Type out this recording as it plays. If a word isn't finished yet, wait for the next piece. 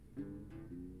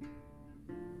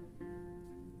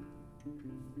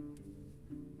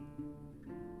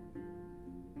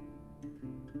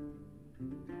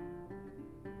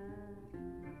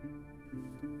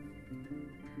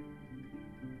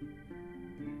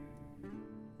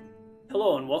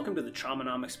Hello and welcome to the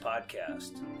Traumanomics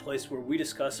Podcast, a place where we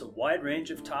discuss a wide range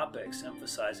of topics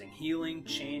emphasizing healing,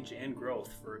 change, and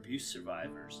growth for abuse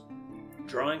survivors.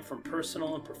 Drawing from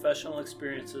personal and professional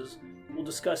experiences, we'll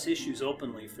discuss issues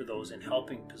openly for those in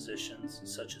helping positions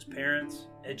such as parents,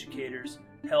 educators,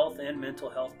 health and mental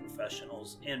health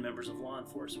professionals, and members of law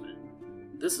enforcement.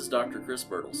 This is Dr. Chris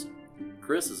Bertelsen.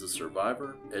 Chris is a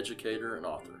survivor, educator, and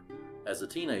author. As a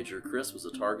teenager, Chris was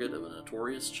a target of a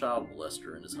notorious child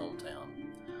molester in his hometown,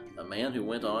 a man who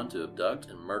went on to abduct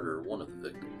and murder one of the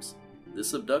victims.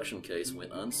 This abduction case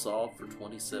went unsolved for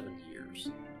 27 years.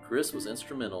 Chris was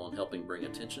instrumental in helping bring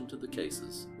attention to the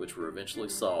cases, which were eventually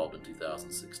solved in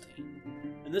 2016.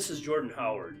 And this is Jordan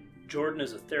Howard. Jordan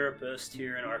is a therapist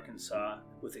here in Arkansas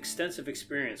with extensive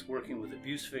experience working with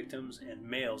abuse victims and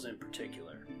males in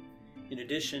particular. In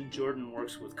addition, Jordan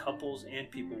works with couples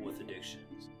and people with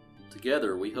addictions.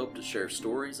 Together, we hope to share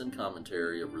stories and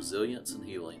commentary of resilience and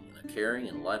healing in a caring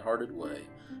and lighthearted way,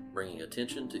 bringing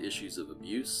attention to issues of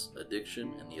abuse,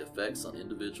 addiction, and the effects on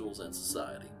individuals and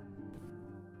society.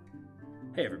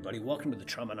 Hey everybody, welcome to the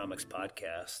Traumanomics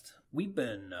Podcast. We've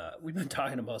been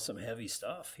talking about some heavy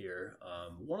stuff here.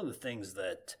 One of the things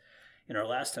that in our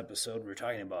last episode we were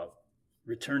talking about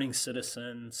returning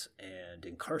citizens and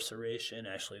incarceration.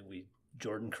 Actually,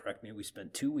 Jordan, correct me, we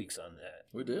spent 2 weeks on that.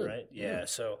 We did. Right? Yeah.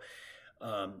 So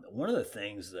one of the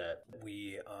things that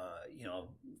we're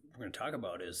going to talk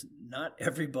about is not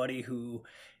everybody who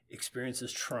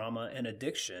experiences trauma and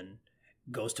addiction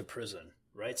goes to prison,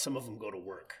 right? Some of them go to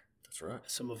work. That's right.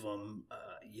 Some of them,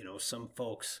 some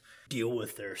folks deal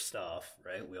with their stuff,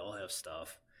 right? We all have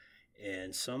stuff.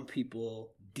 And some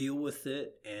people deal with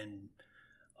it and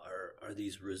are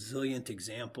these resilient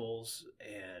examples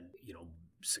and,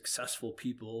 successful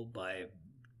people by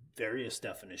various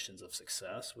definitions of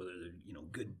success, whether they're,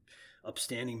 good,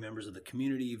 upstanding members of the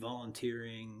community,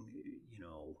 volunteering,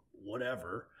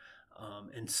 whatever.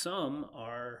 And some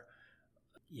are,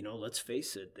 let's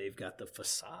face it, they've got the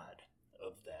facade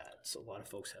of that. So a lot of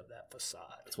folks have that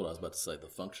facade. That's what I was about to say, the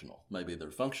functional. Maybe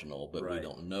they're functional, but right. We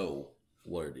don't know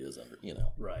what it is under,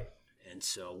 Right. And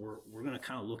so we're going to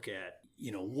kind of look at,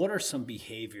 what are some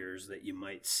behaviors that you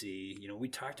might see? We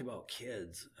talked about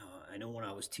kids. I know when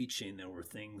I was teaching, there were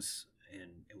things,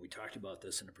 and we talked about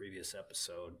this in a previous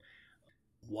episode.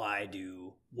 What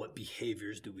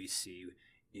behaviors do we see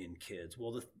in kids?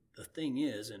 Well, the thing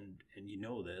is, and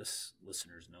this,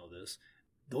 listeners know this,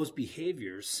 those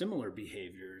behaviors, similar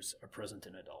behaviors, are present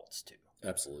in adults too.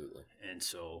 Absolutely. And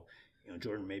so,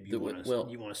 Jordan, maybe you want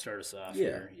to start us off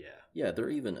here. Yeah. They're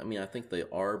even. I mean, I think they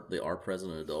are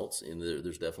present in adults, and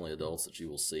there's definitely adults that you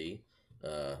will see,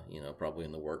 probably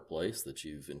in the workplace that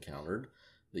you've encountered,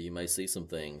 that you may see some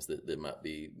things that might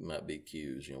be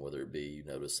cues. Whether it be you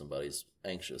notice somebody's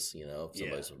anxious, if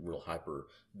somebody's real hyper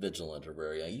vigilant or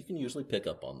very, you can usually pick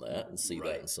up on that and see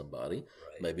that in somebody.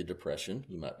 Right. Maybe depression,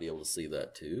 you might be able to see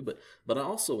that too. But I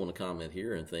also want to comment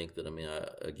here and think that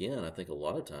I think a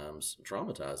lot of times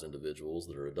traumatized individuals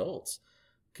that are adults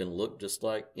can look just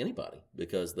like anybody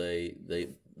because they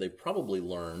probably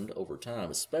learned over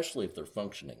time, especially if they're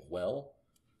functioning well.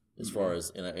 As far as,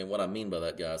 and what I mean by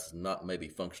that, guys, is not maybe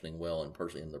functioning well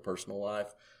in their personal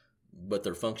life, but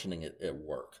they're functioning at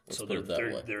work. Let's put it that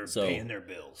way. They're paying their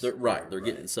bills. They're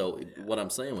getting. So what I'm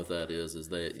saying with that is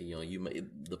that you may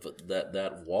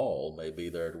that wall may be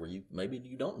there to where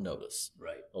you don't notice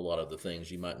a lot of the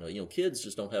things you might know. Kids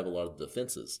just don't have a lot of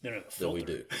defenses that we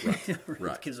do.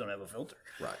 Right. Kids don't have a filter.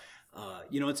 Right.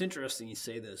 It's interesting you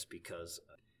say this because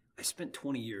I spent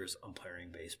 20 years umpiring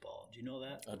baseball. Do you know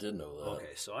that? I did know that.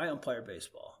 Okay, so I umpire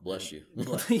baseball. Bless you.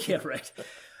 Yeah, right.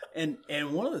 And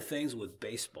one of the things with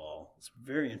baseball, it's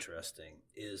very interesting,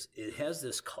 is it has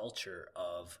this culture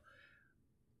of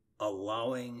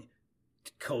allowing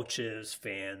coaches,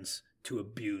 fans to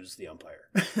abuse the umpire.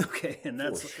 Okay, and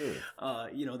that's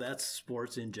that's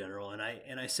sports in general, and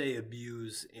I say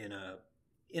abuse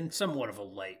in somewhat of a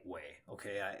light way.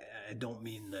 Okay, I don't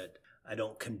mean that I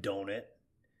don't condone it.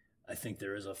 I think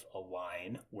there is a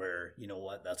line where,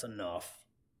 that's enough.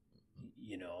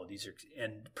 These are,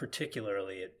 and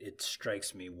particularly it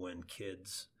strikes me when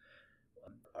kids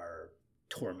are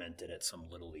tormented at some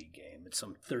little league game. It's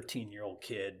some 13-year-old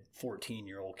kid,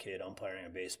 14-year-old kid umpiring a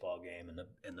baseball game,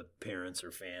 and the parents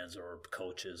or fans or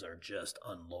coaches are just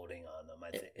unloading on them.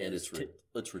 I think, and it's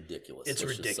ridiculous. It's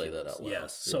ridiculous. Just say that out loud.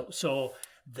 Yes. So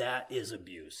that is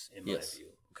abuse in my view.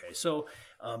 Okay. So,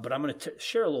 but I'm going to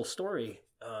share a little story.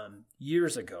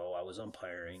 Years ago, I was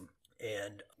umpiring,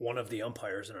 and one of the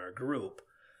umpires in our group,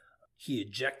 he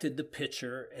ejected the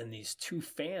pitcher, and these two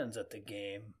fans at the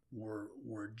game were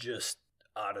just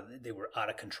they were out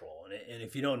of control. And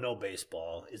if you don't know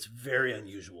baseball, it's very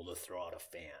unusual to throw out a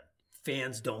fan.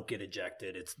 Fans don't get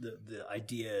ejected. It's the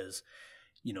idea is,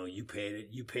 you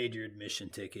paid your admission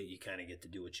ticket, you kind of get to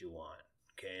do what you want.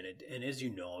 Okay, and as you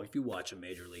know, if you watch a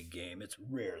major league game, it's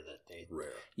rare that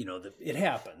it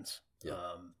happens. Yeah.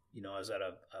 I was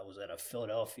at a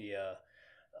Philadelphia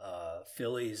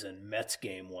Phillies and Mets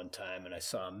game one time, and I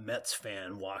saw a Mets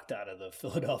fan walked out of the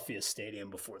Philadelphia stadium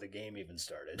before the game even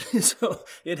started. So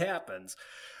it happens.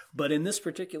 But in this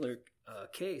particular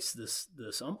case,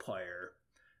 this umpire,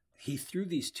 he threw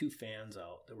these two fans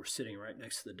out that were sitting right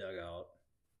next to the dugout,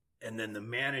 and then the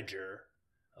manager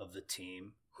of the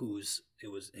team,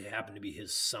 it happened to be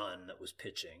his son that was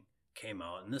pitching, came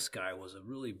out, and this guy was a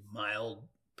really mild,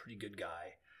 pretty good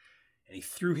guy, and he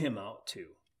threw him out too.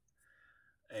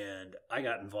 And I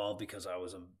got involved because I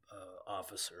was an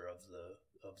officer of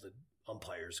the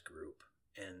umpires group,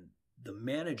 and the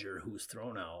manager who was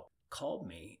thrown out called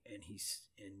me, and he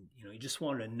just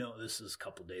wanted to know. This is a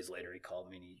couple days later. He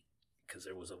called me because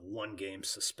there was a 1-game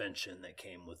suspension that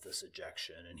came with this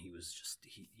ejection, and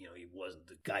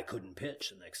the guy couldn't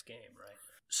pitch the next game, right?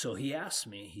 So he asked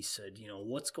me. He said,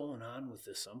 what's going on with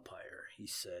this umpire? He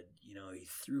said, he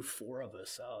threw 4 of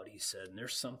us out. He said, and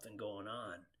there's something going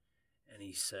on. And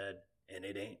he said, and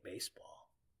it ain't baseball.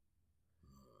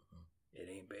 It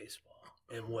ain't baseball.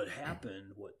 And what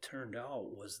turned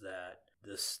out was that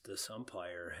this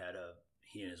umpire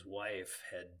he and his wife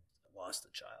had lost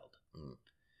a child. Mm.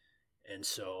 And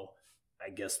so I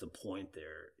guess the point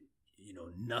there,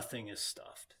 nothing is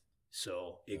stuffed.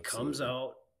 So it comes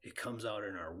out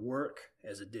in our work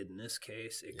as it did in this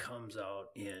case. It comes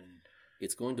out in...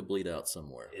 It's going to bleed out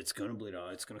somewhere. It's going to bleed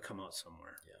out. It's going to come out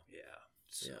somewhere. Yeah.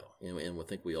 So. Yeah, and I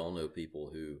think we all know people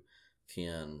who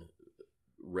can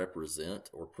represent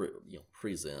or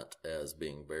present as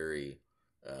being very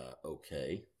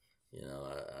okay.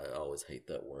 I always hate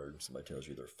that word. Somebody tells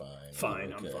you they're fine.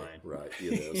 Fine, okay, I'm fine. Right,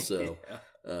 so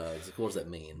what does that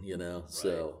mean? Right.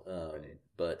 So,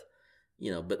 but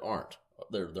aren't.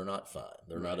 They're not fine.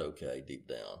 They're not okay deep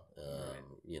down.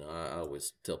 Right. I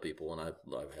always tell people, and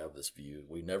I have this view,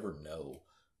 we never know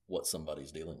what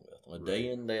somebody's dealing with on a day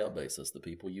in, day out basis. The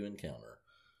people you encounter,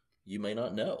 you may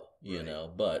not know,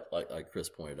 but like Chris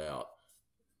pointed out,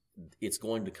 it's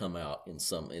going to come out in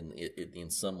some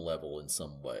level, in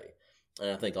some way.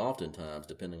 And I think oftentimes,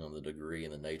 depending on the degree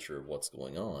and the nature of what's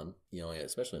going on,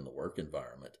 especially in the work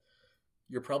environment,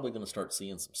 you're probably going to start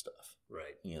seeing some stuff,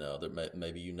 right? That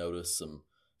maybe you notice some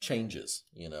changes.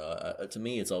 To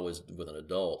me, it's always with an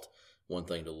adult. One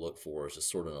thing to look for is just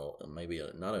sort of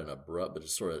not an abrupt, but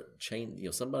just sort of change.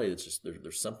 Somebody that's just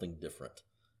there's something different,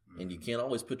 and you can't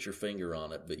always put your finger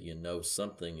on it, but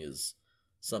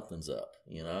something's up.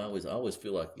 I always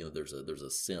feel like there's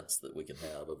a sense that we can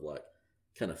have of like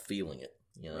kind of feeling it.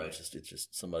 Right. It's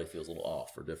just somebody feels a little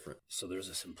off or different. So there's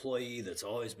this employee that's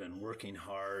always been working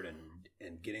hard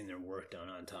and getting their work done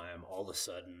on time. All of a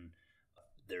sudden,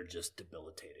 they're just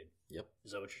debilitated. Yep.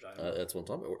 Is that what you're talking about? That's what I'm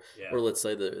talking about. Yeah. Or let's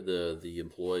say the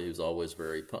employee who's always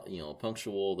very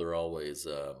punctual. They're always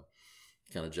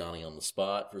kind of Johnny on the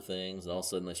spot for things, and all of a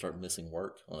sudden they start missing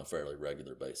work on a fairly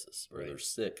regular basis, or they're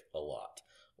sick a lot,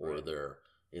 or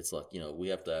it's like we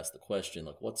have to ask the question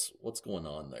like what's going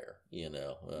on there?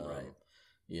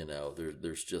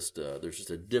 There's just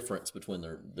a difference between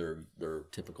their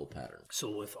typical pattern.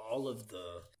 So with all of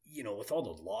the with all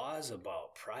the laws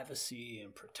about privacy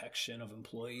and protection of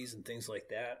employees and things like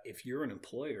that, if you're an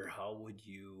employer, how would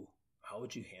you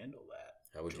handle that?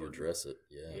 How would you address it?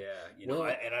 Yeah. Yeah.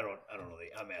 I don't know.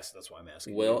 I'm asking. That's why I'm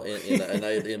asking. Well,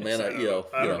 and man, I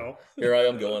don't know. Here I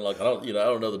am going like I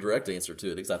don't know the direct answer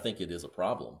to it because I think it is a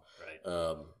problem.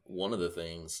 Right. One of the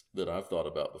things that I've thought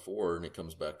about before, and it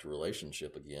comes back to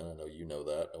relationship again. I know you know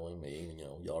that, knowing me.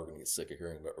 Y'all are going to get sick of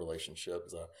hearing about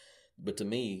relationships. But to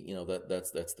me,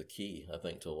 that's the key. I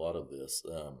think to a lot of this.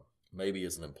 Maybe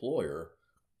as an employer,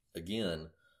 again,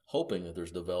 hoping that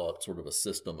there's developed sort of a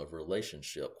system of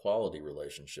quality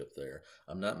relationship there.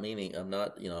 I'm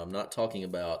not talking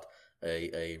about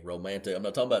a romantic, I'm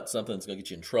not talking about something that's going to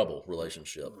get you in trouble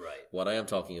relationship. Right. What I am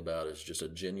talking about is just a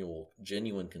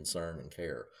genuine concern and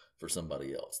care for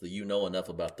somebody else, that enough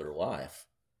about their life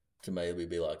to maybe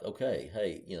be like, okay,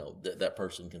 hey, that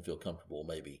person can feel comfortable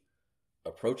maybe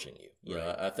approaching you.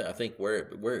 Right. I think where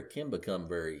it can become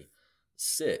very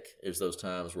sick is those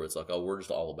times where it's like, oh, we're just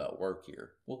all about work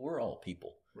here. Well, we're all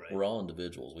people. Right. We're all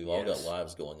individuals. We've all got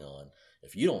lives going on.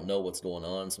 If you don't know what's going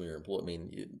on, some of your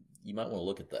employees, you might want to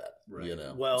look at that. Right.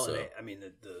 Well,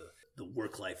 the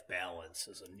work-life balance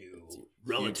is a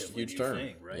relatively huge new term.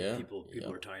 thing, right? Yeah. People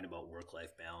are talking about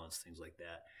work-life balance, things like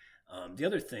that. The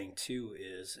other thing too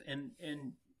is, and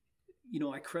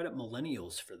I credit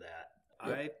millennials for that.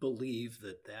 Yep. I believe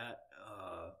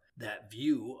that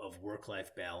view of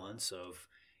work-life balance, of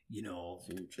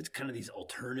it's kind of these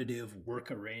alternative work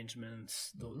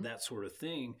arrangements, that sort of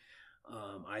thing.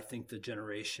 I think the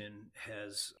generation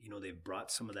has, they've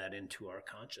brought some of that into our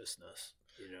consciousness.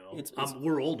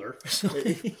 We're older.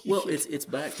 Well, it's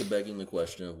back to begging the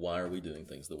question of why are we doing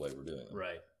things the way we're doing them?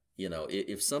 Right.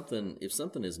 If something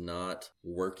is not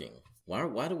working,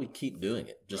 why do we keep doing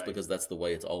it? Just because that's the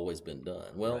way it's always been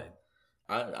done? Well,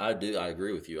 I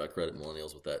agree with you. I credit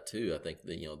millennials with that too. I think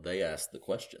that they ask the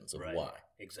questions of why.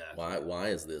 Exactly. Why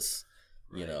is this?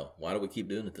 Why do we keep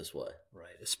doing it this way?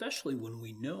 Right. Especially when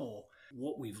we know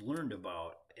what we've learned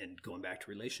about, and going back to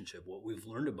relationship, what we've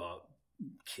learned about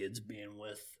kids being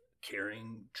with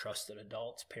caring, trusted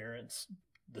adults, parents,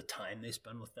 the time they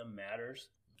spend with them matters,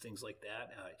 things like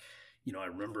that. I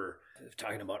remember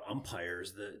talking about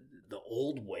umpires, the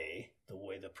old way, the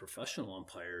way the professional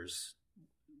umpires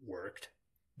worked,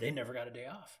 they never got a day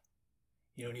off.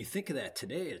 When you think of that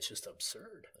today, it's just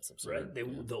absurd. That's absurd.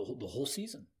 Right? The whole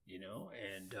season,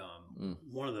 and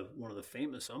one of the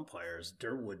famous umpires,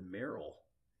 Derwood Merrill,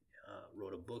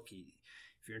 wrote a book.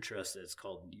 If you're interested, it's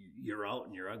called "You're Out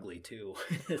and You're Ugly Too."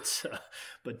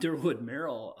 But Derwood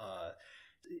Merrill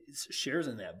shares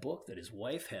in that book that his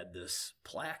wife had this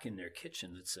plaque in their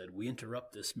kitchen that said, "We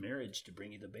interrupt this marriage to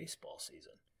bring you the baseball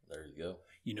season." There you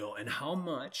go. And how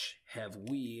much have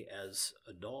we as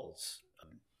adults,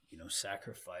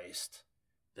 sacrificed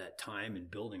that time in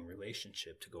building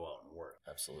relationship to go out and work?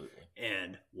 Absolutely.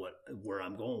 And where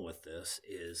I'm going with this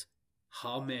is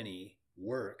how many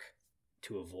work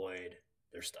to avoid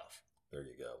their stuff. There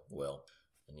you go. Well,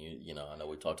 and I know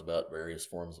we talked about various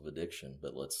forms of addiction,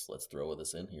 but let's throw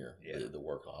this in here. Yeah. The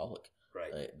workaholic.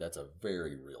 Right. That's a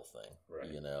very real thing. Right.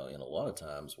 And a lot of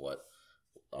times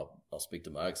I'll speak to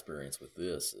my experience with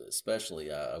this,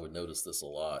 especially I would notice this a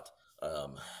lot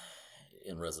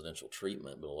in residential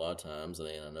treatment, but a lot of times, and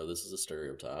I know this is a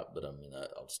stereotype, but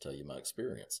I'll just tell you my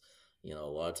experience. A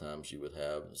lot of times you would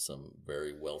have some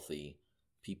very wealthy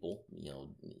people,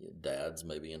 dads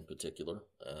maybe in particular,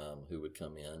 who would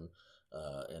come in,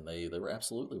 and they were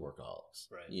absolutely workaholics,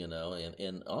 right?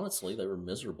 And honestly, they were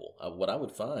miserable. What I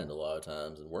would find a lot of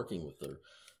times in working with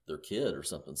their kid or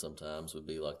something sometimes would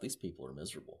be like, these people are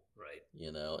miserable, right?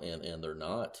 And they're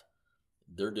not.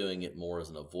 They're doing it more as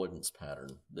an avoidance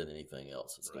pattern than anything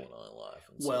else that's going on in life.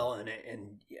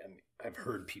 And I've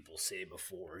heard people say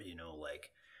before,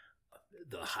 like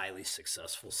the highly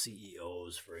successful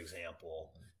CEOs, for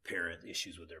example, parent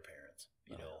issues with their parents,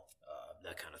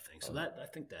 that kind of thing. So I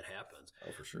think that happens.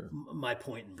 Oh, for sure. My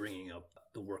point in bringing up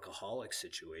the workaholic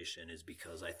situation is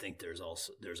because I think there's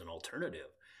an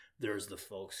alternative. There's the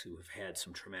folks who have had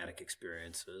some traumatic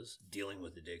experiences dealing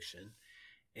with addiction,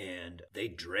 and they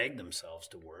drag themselves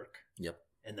to work. Yep.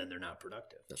 And then they're not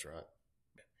productive. That's right.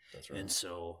 And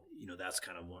so,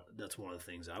 that's one of the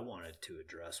things I wanted to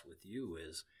address with you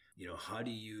is, how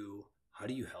do you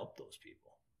help those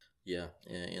people? Yeah.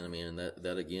 And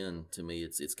that again, to me,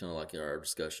 it's kind of like our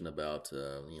discussion about,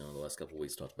 the last couple of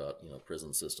weeks talked about,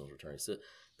 prison systems, returning.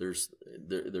 There's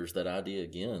that idea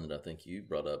again that I think you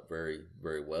brought up very,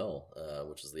 very well,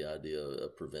 which is the idea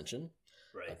of prevention.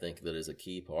 Right. I think that is a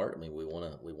key part. We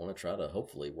want to try to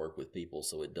hopefully work with people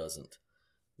so it doesn't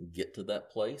get to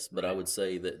that place. But I would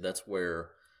say that's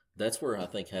where I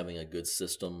think having a good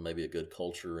system, maybe a good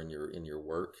culture in your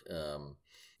work.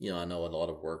 I know a lot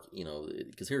of work,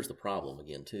 because here's the problem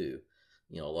again too.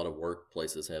 A lot of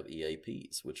workplaces have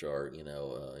EAPs, which are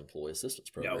employee assistance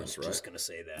programs. Yeah, I was just going to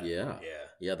say that.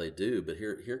 Yeah, they do. But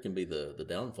here can be the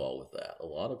downfall with that. A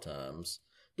lot of times,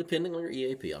 depending on your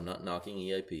EAP, I'm not knocking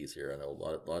EAPs here. I know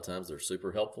a lot of times they're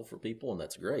super helpful for people, and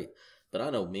that's great. But I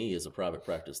know me as a private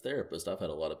practice therapist, I've had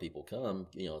a lot of people come,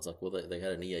 it's like, well, they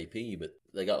had an EAP, but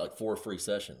they got like 4 free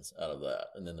sessions out of that,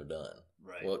 and then they're done.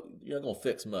 Right. Well, you're not going to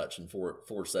fix much in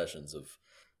four sessions of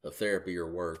therapy or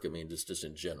work. Just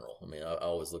in general. I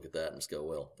always look at that and just go,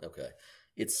 well, okay,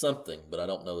 it's something, but I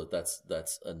don't know that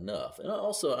that's enough. And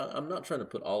I'm not trying to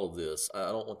put all of this,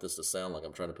 I don't want this to sound like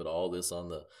I'm trying to put all this on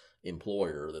the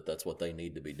employer, that's what they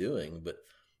need to be doing, but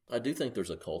I do think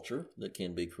there's a culture that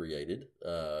can be created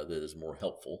that is more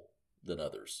helpful than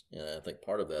others. And I think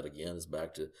part of that, again, is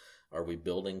back to, are we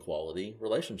building quality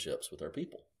relationships with our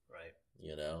people? Right.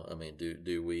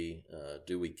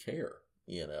 Do we care?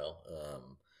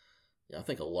 I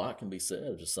think a lot can be said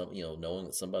of just knowing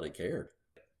that somebody cared.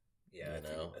 Yeah,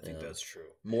 I think that's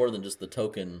true. More than just the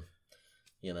token,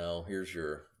 here's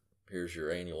your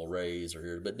annual raise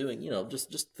but doing,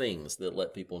 just things that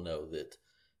let people know that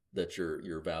that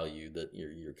you're valued, that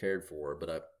you're cared for. But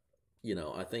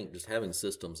I think just having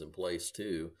systems in place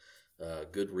too,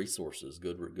 good resources,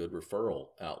 good referral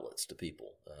outlets to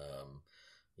people.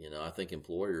 I think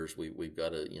employers we've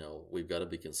got to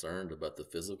be concerned about the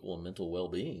physical and mental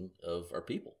well-being of our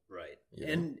people. Right. You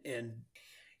know? And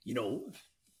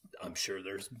I'm sure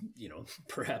there's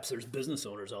perhaps there's business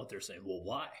owners out there saying, well,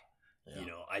 why? Yeah.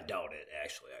 I doubt it.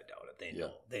 Actually, I doubt it.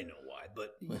 They know why.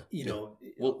 But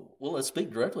well, let's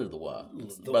speak directly to the why.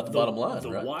 About the bottom line.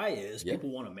 The right? why is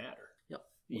people want to matter. Yeah.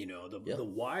 The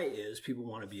why is people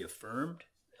want to be affirmed.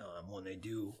 When they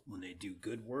do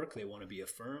good work, they want to be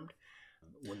affirmed.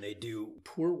 When they do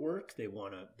poor work, they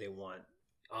want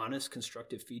honest,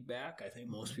 constructive feedback. I think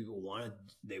most people want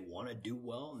to do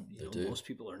well. Most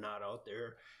people are not out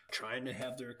there trying to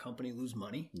have their company lose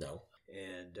money. No.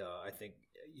 And I think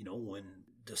when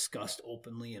discussed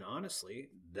openly and honestly,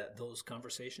 that those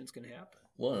conversations can happen.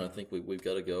 Well, and I think we've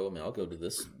got to go. I mean, I'll go to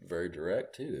this very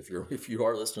direct too. If you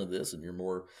are listening to this and you're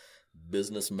more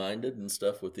business minded and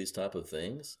stuff with these type of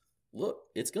things, look,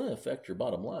 it's going to affect your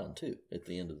bottom line too at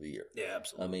the end of the year. Yeah,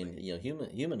 absolutely. I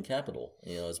mean, human capital.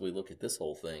 As we look at this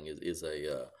whole thing, is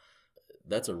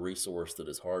that's a resource that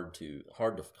is hard to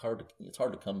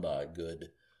come by. Good,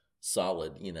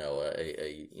 solid.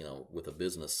 With a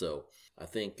business. So I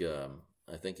think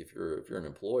if you're an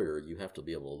employer, you have to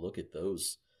be able to look at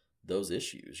those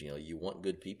issues. You want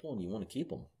good people and you want to keep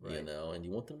them, right. And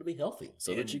you want them to be healthy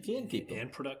so that you can keep them.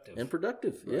 And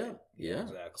productive. Right. Yeah.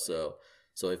 Exactly.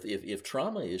 So if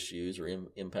trauma issues are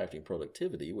impacting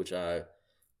productivity, which I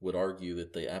would argue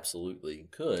that they absolutely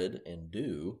could and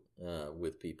do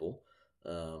with people,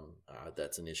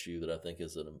 that's an issue that I think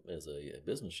as a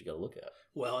business you got to look at.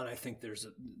 Well, and I think there's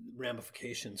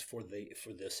ramifications for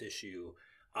this issue,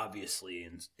 obviously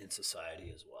in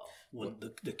society as well. When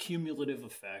the cumulative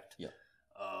effect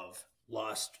of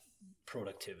lost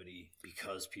productivity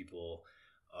because people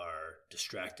are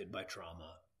distracted by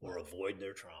trauma or avoid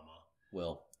their trauma.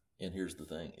 Well, and here's the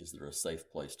thing: is there a safe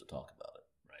place to talk about it?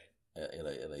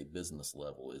 Right. At a business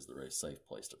level, is there a safe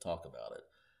place to talk about it?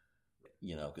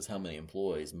 Because how many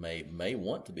employees may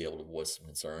want to be able to voice some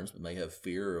concerns, but may have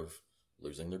fear of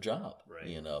losing their job. Right.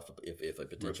 If a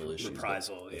potential issue.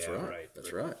 Reprisal. That's right.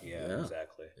 That's right. Yeah,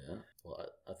 exactly. Yeah. Well,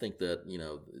 I think that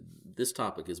this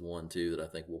topic is one too that I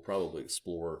think we'll probably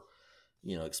explore.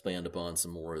 Expand upon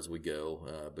some more as we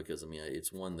go, because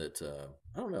it's one that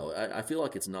I don't know. I feel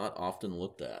like it's not often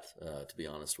looked at, to be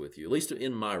honest with you. At least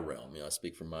in my realm, I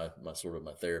speak from my sort of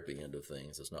my therapy end of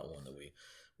things. It's not one that we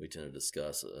tend to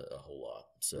discuss a whole lot.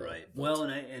 So, right. Well,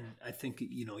 and I think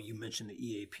you mentioned the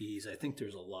EAPs. I think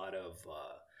there's a lot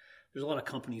of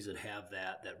companies that have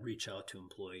that reach out to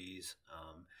employees,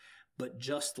 but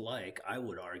just like I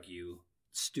would argue,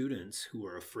 students who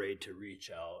are afraid to reach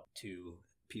out to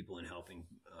people in helping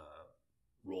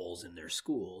roles in their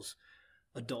schools,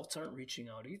 adults aren't reaching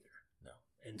out either. No.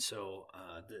 And so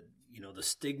the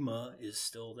stigma is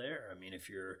still there. I mean, if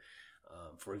you're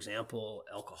for example,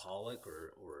 alcoholic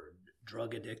or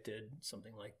drug addicted,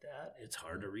 something like that, it's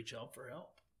hard to reach out for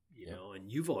help. And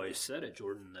you've always said it,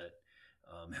 Jordan, that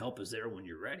help is there when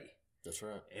you're ready. That's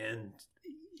right. And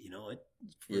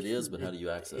it is, but how do you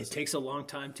access it? It takes a long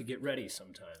time to get ready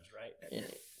sometimes, right? And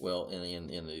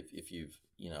if you've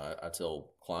I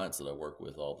tell clients that I work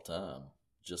with all the time,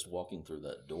 just walking through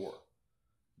that door,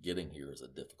 getting here is a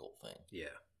difficult thing. Yeah.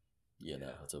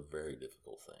 It's a very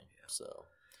difficult thing. Yeah. So.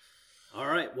 All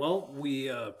right. Well, we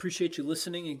appreciate you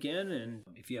listening again. And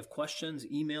if you have questions,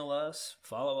 email us,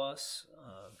 follow us,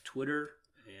 Twitter,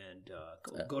 and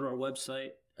go to our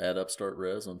website. At Upstart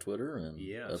Res on Twitter and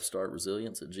Upstart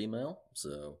Resilience at Gmail.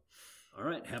 So. All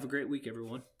right. Have a great week,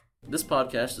 everyone. This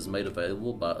podcast is made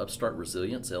available by Upstart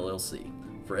Resilience, LLC,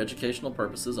 for educational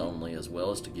purposes only, as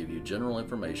well as to give you general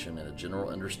information and a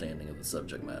general understanding of the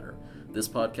subject matter. This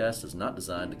podcast is not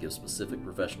designed to give specific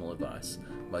professional advice.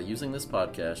 By using this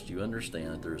podcast, you understand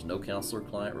that there is no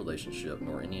counselor-client relationship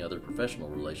nor any other professional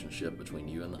relationship between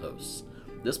you and the hosts.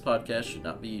 This podcast should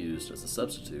not be used as a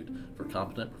substitute for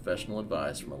competent professional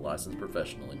advice from a licensed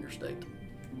professional in your state.